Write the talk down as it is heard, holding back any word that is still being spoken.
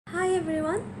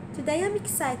everyone, today I'm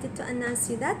excited to announce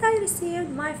you that I received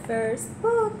my first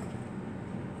book,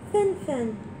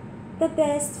 Phinphin, The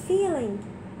Best Feeling.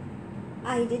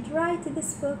 I did write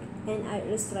this book and I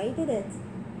illustrated it.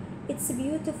 It's a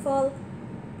beautiful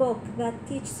book that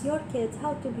teaches your kids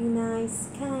how to be nice,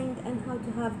 kind, and how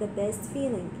to have the best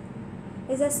feeling.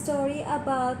 It's a story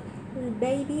about a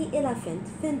baby elephant,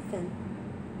 Phinphin.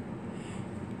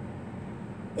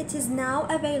 It is now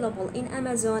available in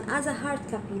Amazon as a hard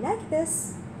copy like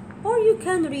this, or you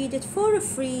can read it for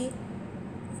free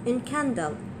in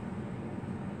Kindle.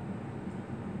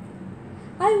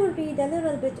 I will read a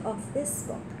little bit of this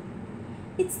book.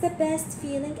 It's the best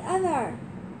feeling ever.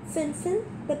 Phinphin,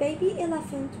 the baby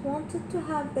elephant, wanted to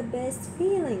have the best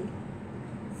feeling.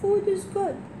 Food is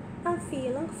good. I'm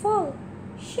feeling full.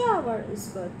 Shower is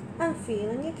good. I'm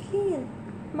feeling clean.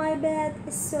 My bed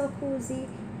is so cozy.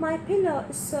 My pillow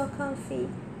is so comfy.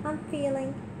 I'm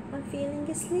feeling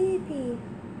sleepy.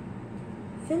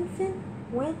 Phinphin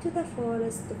went to the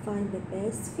forest to find the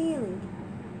best feeling.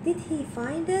 Did he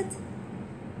find it?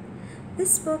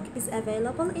 This book is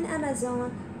available in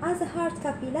Amazon as a hard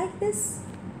copy like this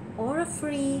or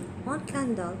free on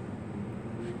Kindle.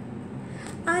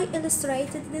 I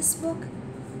illustrated this book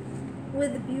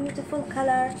with beautiful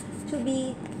color to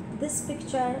be this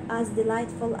picture as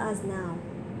delightful as now.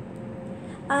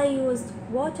 I used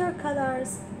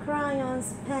watercolors,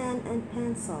 crayons, pen, and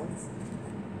pencils.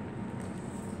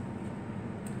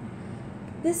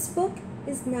 This book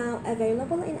is now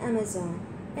available in Amazon,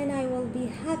 and I will be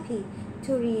happy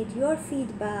to read your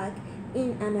feedback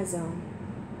in Amazon.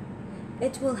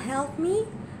 It will help me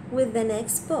with the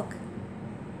next book.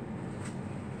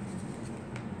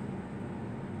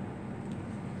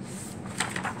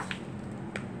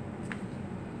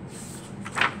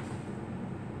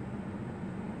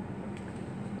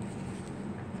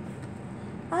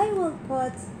 I will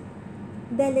put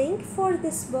the link for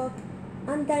this book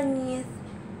underneath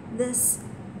this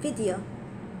video.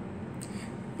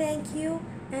 Thank you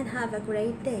and have a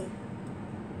great day.